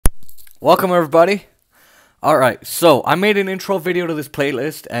Welcome everybody. Alright, so I made an intro video to this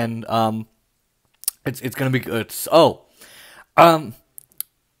playlist and it's gonna be good. So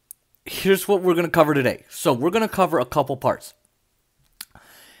here's what we're gonna cover today. So we're gonna cover a couple parts.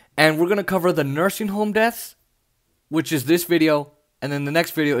 And we're gonna cover the nursing home deaths, which is this video, and then the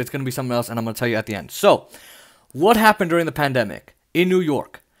next video it's gonna be something else, and I'm gonna tell you at the end. So what happened during the pandemic in New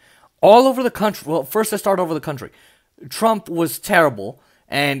York? All over the country. Well, first let's start over the country. Trump was terrible.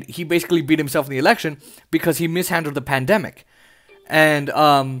 And he basically beat himself in the election because he mishandled the pandemic. And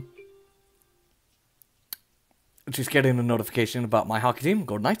just getting a notification about my hockey team,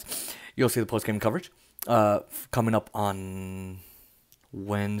 Golden Knights. You'll see the post-game coverage coming up on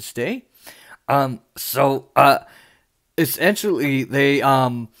Wednesday. Essentially, they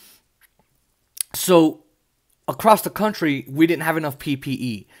so across the country, we didn't have enough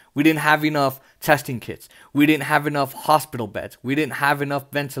PPE. We didn't have enough testing kits. We didn't have enough hospital beds. We didn't have enough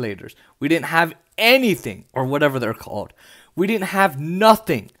ventilators. We didn't have anything, or whatever they're called. We didn't have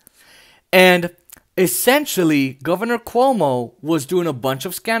nothing. And essentially, Governor Cuomo was doing a bunch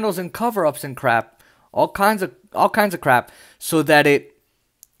of scandals and cover-ups and crap, all kinds of crap, so that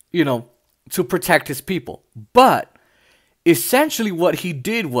to protect his people. But essentially what he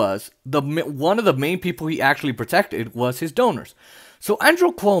did was, one of the main people he actually protected was his donors. So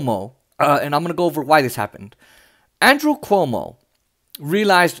Andrew Cuomo, and I'm going to go over why this happened. Andrew Cuomo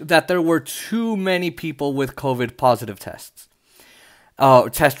realized that there were too many people with COVID positive test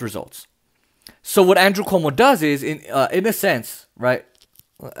results. So what Andrew Cuomo does is, in a sense, right,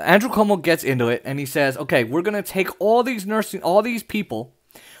 Andrew Cuomo gets into it and he says, okay, we're going to take all these people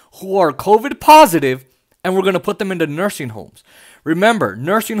who are COVID positive, and we're going to put them into nursing homes. Remember,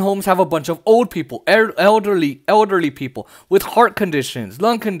 nursing homes have a bunch of old people, elderly people with heart conditions,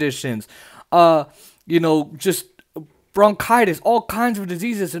 lung conditions, just bronchitis, all kinds of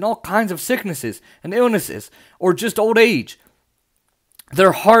diseases and all kinds of sicknesses and illnesses, or just old age.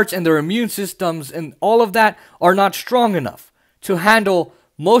 Their hearts and their immune systems and all of that are not strong enough to handle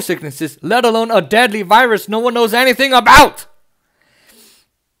most sicknesses, let alone a deadly virus no one knows anything about.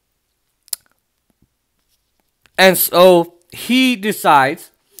 And so he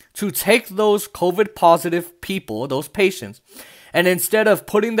decides to take those COVID positive people, those patients, and instead of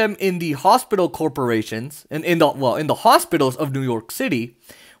putting them in the hospital corporations and in the hospitals of New York City,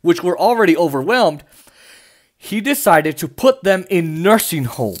 which were already overwhelmed, he decided to put them in nursing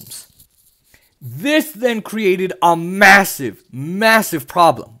homes. This then created a massive, massive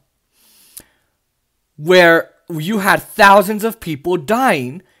problem where you had thousands of people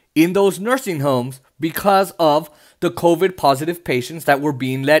dying in those nursing homes because of the COVID positive patients that were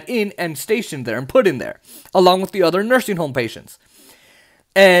being let in and stationed there and put in there, along with the other nursing home patients.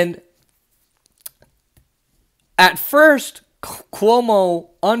 And at first, Cuomo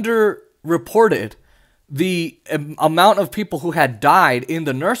underreported the amount of people who had died in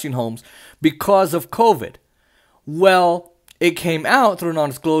the nursing homes because of COVID. Well, it came out through a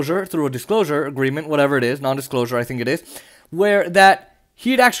disclosure agreement, whatever it is, non-disclosure, I think it is, where that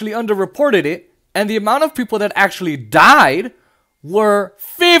he'd actually underreported it, and the amount of people that actually died were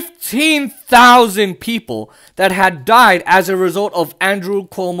 15,000 people that had died as a result of Andrew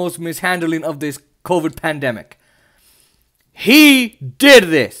Cuomo's mishandling of this COVID pandemic. He did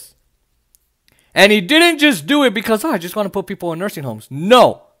this. And he didn't just do it because, I just want to put people in nursing homes.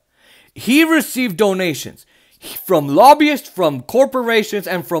 No. He received donations from lobbyists, from corporations,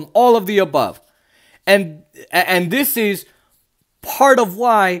 and from all of the above. And this is part of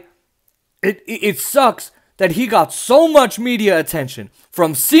why it sucks that he got so much media attention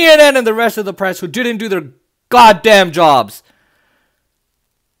from CNN and the rest of the press who didn't do their goddamn jobs.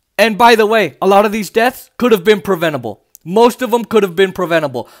 And by the way, a lot of these deaths could have been preventable. Most of them could have been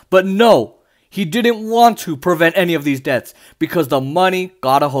preventable. But no, he didn't want to prevent any of these deaths because the money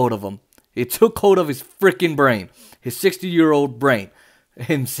got a hold of him. It took hold of his freaking brain, his 60-year-old brain,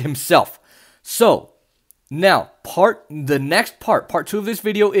 himself. So, now, part 2 of this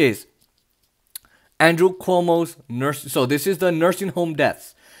video is Andrew Cuomo's So this is the nursing home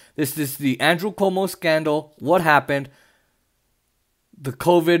deaths. This is the Andrew Cuomo scandal. What happened? The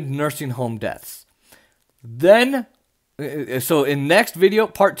COVID nursing home deaths. Then, so in next video,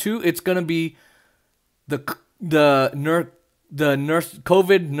 part 2, it's gonna be the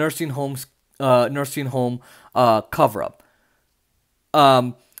COVID nursing home cover up.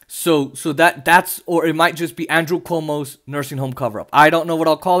 So that's, or it might just be Andrew Cuomo's nursing home cover-up. I don't know what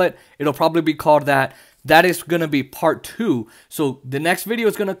I'll call it. It'll probably be called that. That is going to be part 2. So the next video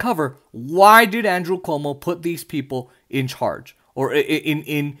is going to cover why did Andrew Cuomo put these people in charge, or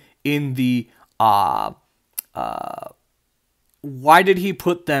in the why did he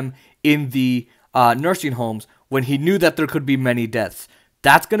put them in the nursing homes when he knew that there could be many deaths.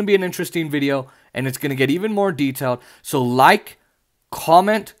 That's going to be an interesting video, and it's going to get even more detailed. So like,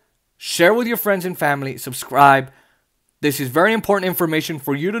 comment, share with your friends and family, subscribe. This is very important information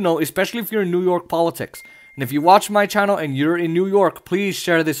for you to know, especially if you're in New York politics. And if you watch my channel and you're in New York, please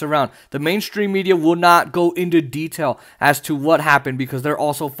share this around. The mainstream media will not go into detail as to what happened because they're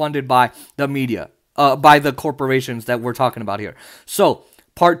also funded by the media, by the corporations that we're talking about here. So,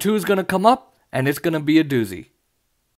 part 2 is going to come up, and it's going to be a doozy.